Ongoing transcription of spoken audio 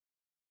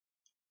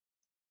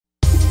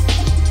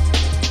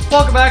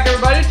Welcome back,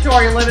 everybody, to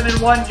our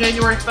 11-1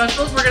 January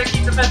specials. We're going to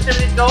keep the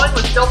festivities going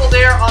with Double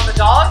Dare on the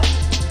Dog,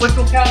 which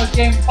will count as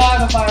game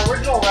 5 of my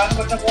original run,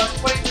 which I've won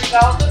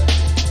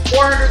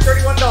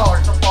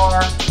 $23,431 so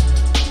far.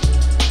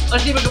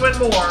 Let's see if we can win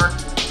more.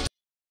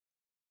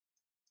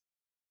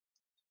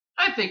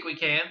 I think we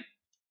can.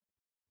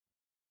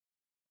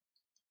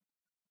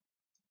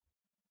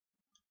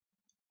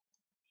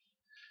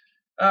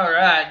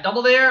 Alright,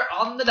 Double Dare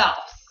on the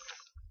Dolphs.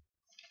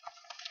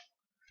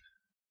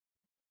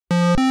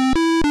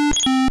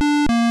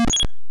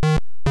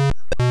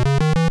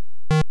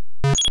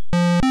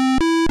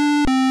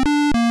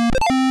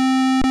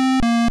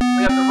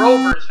 We have the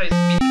Rovers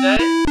facing me today.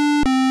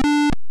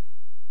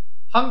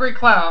 Hungry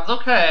Clowns,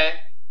 okay.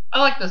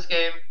 I like this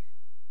game.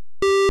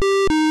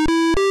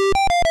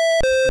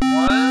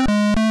 1,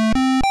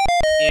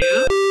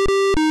 2,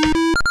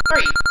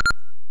 3.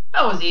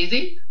 That was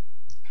easy.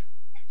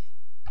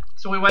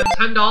 So we win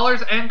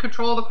 $10 and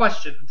control the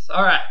questions.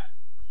 Alright.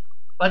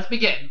 Let's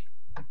begin.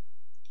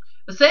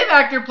 The same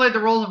actor played the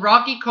roles of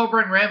Rocky,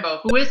 Cobra, and Rambo.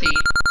 Who is he?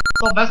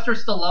 Sylvester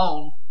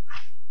Stallone.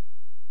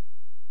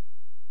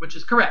 Which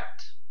is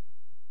correct.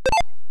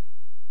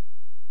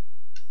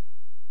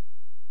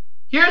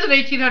 Here's an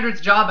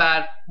 1800s job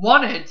ad.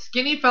 Wanted,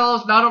 skinny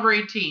fellows not over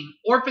 18.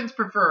 Orphans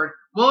preferred.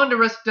 Willing to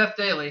risk death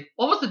daily.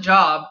 What was the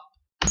job?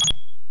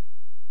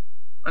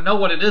 I know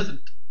what it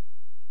isn't.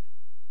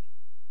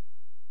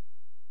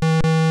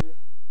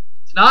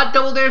 It's not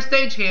Double Dare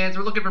stagehands.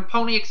 We're looking for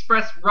Pony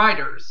Express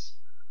riders.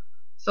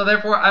 So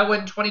therefore, I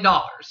win $20.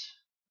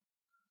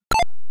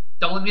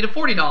 Doubling me to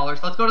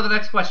 $40. Let's go to the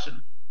next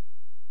question.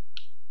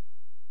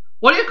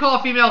 What do you call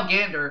a female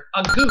gander?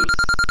 A goose.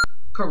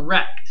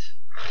 Correct.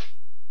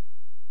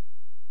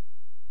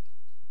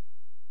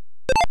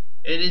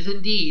 It is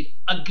indeed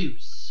a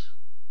goose.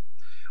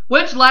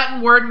 Which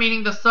Latin word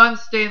meaning the sun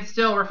stands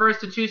still refers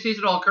to two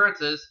seasonal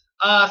occurrences?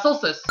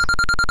 Solstice.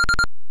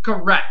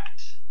 Correct.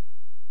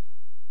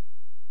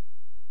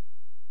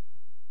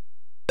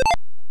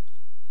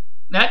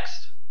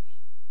 Next.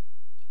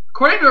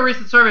 According to a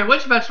recent survey,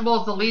 which vegetable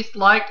is the least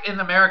liked in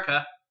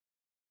America?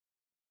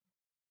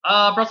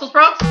 Brussels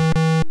sprouts?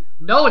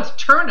 No, it's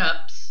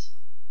turnips.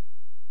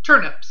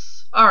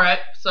 Turnips. Alright,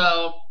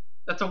 so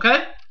that's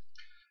okay.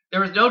 There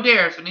was no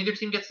dare, so neither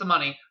team gets the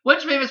money.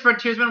 Which famous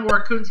frontiersman wore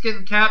a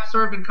coonskin cap,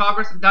 served in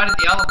Congress, and died at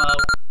the Alamo?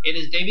 It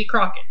is Davy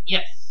Crockett.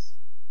 Yes.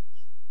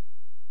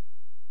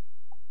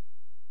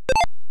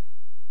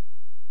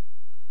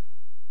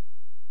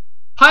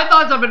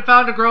 Pythons have been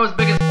found to grow as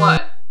big as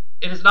what?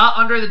 It is not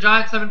Andre the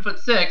Giant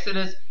 7'6". It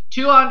is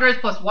 2 Andres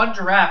plus 1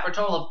 giraffe for a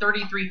total of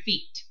 33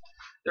 feet.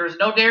 There is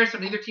no dare, so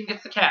neither team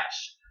gets the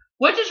cash.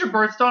 Which is your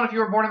birthstone if you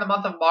were born in the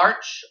month of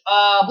March?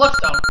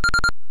 Bloodstone.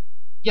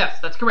 Yes,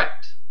 that's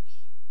correct.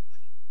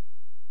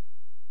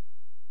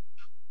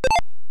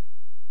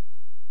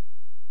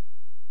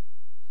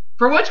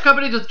 For which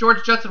company does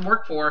George Jetson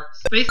work for?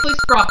 Spacely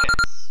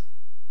Sprockets.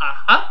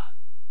 Uh-huh.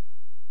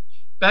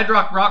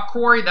 Bedrock Rock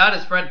Quarry, that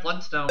is Fred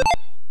Flintstone.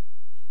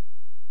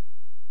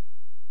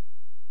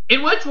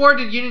 In which war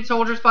did Union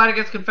soldiers fight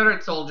against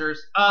Confederate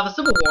soldiers? The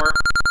Civil War.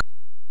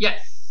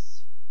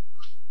 Yes.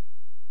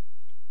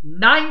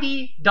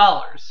 $90.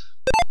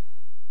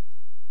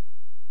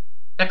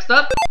 Next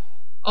up.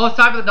 Oh, it's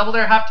time for the Double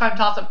Dare Halftime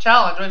Toss-Up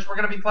Challenge, which we're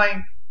going to be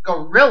playing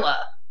Gorilla.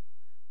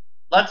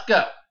 Let's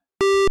go.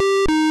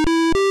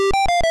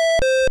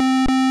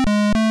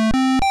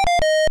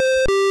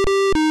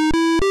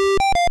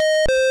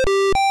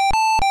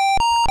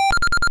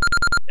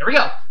 There we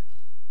go.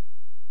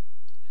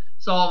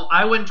 So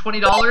I win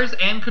 $20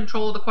 and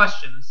control the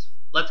questions.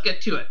 Let's get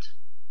to it.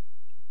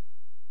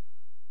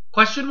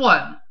 Question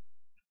 1.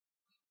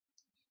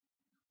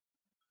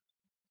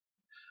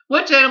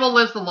 Which animal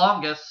lives the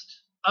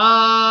longest?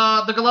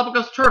 The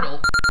Galapagos turtle.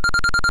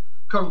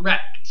 Correct.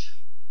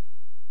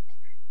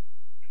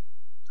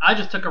 I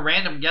just took a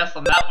random guess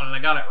on that one and I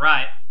got it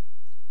right.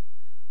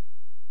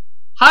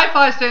 High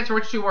five stands for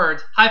which two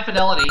words? High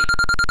fidelity.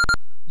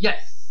 Yes.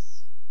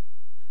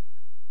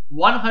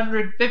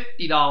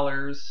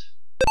 $150.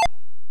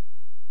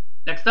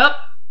 Next up.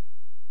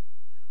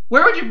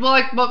 Where would you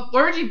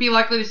be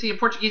likely to see a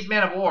Portuguese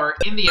man-of-war?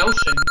 In the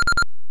ocean.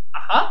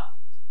 Uh-huh.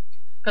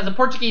 Because a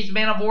Portuguese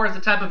man-of-war is a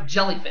type of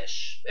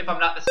jellyfish, if I'm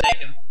not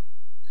mistaken.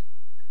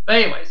 But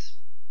anyways.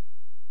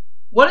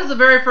 What is the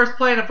very first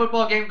play in a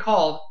football game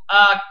called?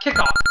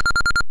 Kickoff.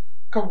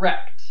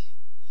 Correct.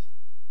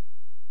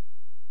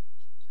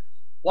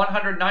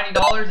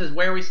 $190 is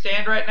where we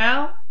stand right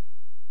now.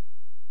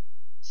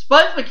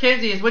 Spuds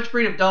MacKenzie is which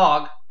breed of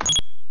dog?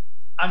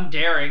 I'm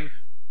daring.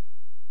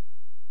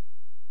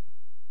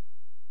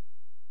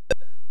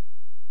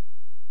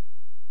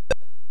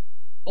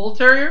 Bull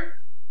Terrier?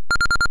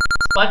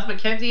 Spuds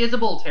MacKenzie is a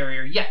Bull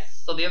Terrier.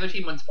 Yes. So the other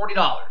team wins $40.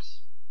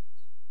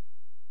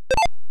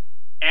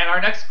 And our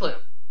next clue.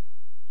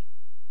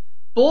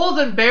 Bulls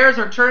and bears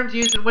are terms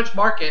used in which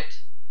market?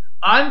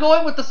 I'm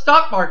going with the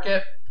stock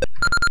market.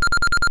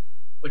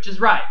 Which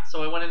is right.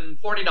 So I went in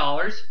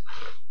 $40.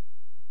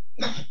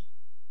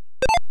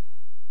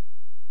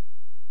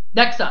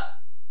 Next up.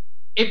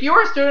 If you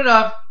were a student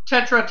of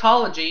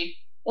teratology,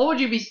 what would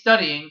you be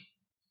studying?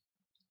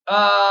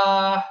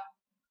 I'm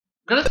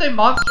gonna say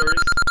monsters.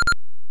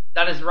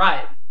 That is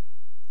right.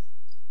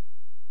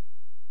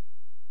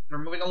 We're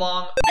moving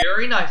along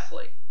very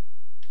nicely.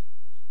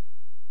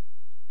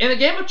 In a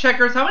game of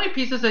checkers, how many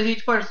pieces does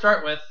each player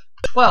start with?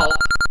 12.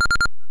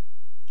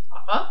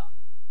 Uh-huh.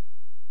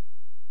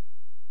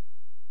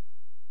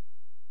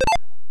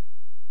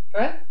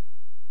 Okay.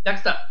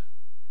 Next up.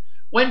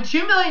 When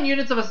 2 million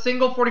units of a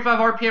single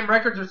 45 RPM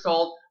records are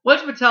sold,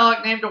 which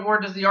metallic named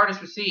award does the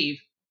artist receive?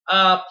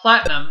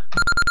 Platinum.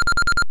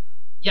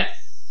 Yes.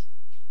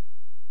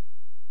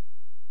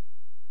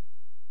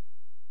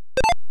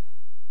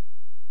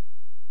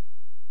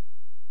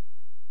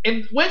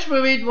 In which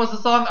movie was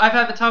the song I've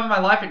Had the Time of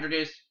My Life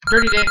introduced?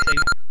 Dirty Dancing.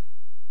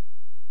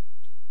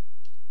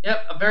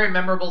 Yep, a very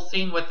memorable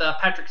scene with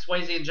Patrick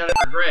Swayze and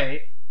Jennifer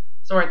Grey.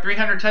 So we're at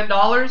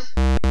 $310,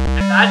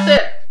 and that's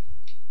it.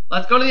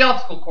 Let's go to the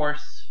obstacle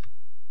course.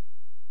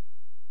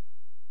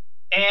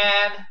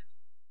 And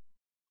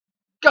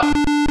go.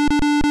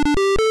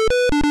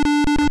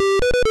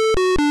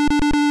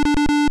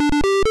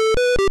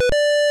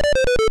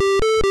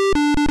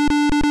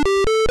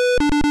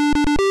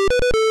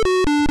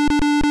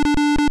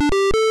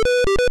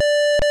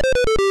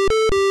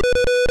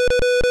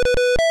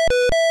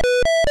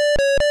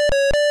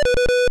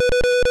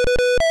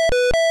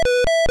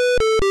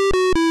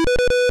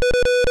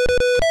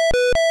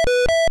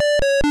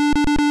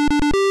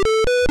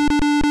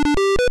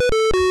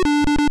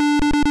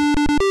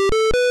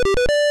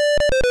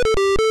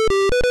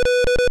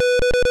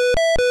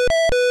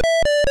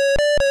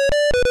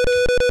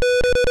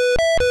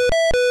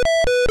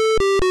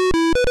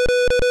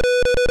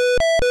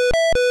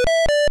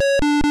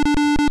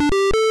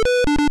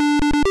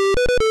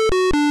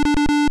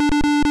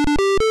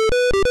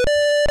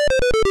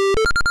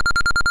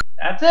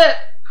 That's it.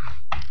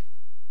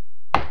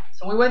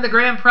 So we win the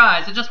grand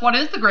prize. And just what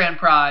is the grand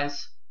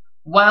prize?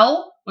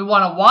 Well, we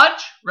won a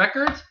watch,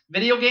 records,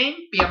 video game,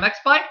 BMX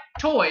bike,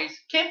 toys,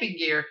 camping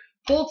gear,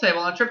 pool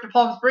table, and a trip to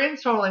Palm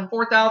Springs totaling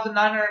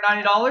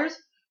 $4,990,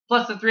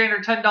 plus the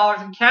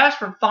 $310 in cash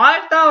for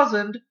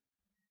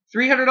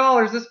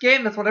 $5,300 this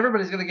game. That's what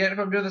everybody's going to get if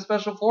I'm doing the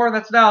special for, and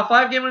that's now a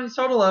 5-game winnings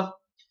total of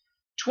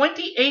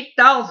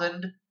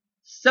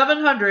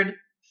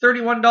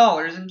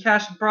 $28,731 in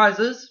cash and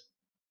prizes.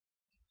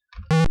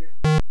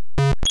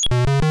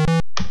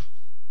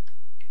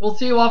 We'll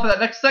see you all for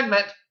that next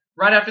segment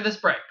right after this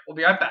break. We'll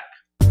be right back.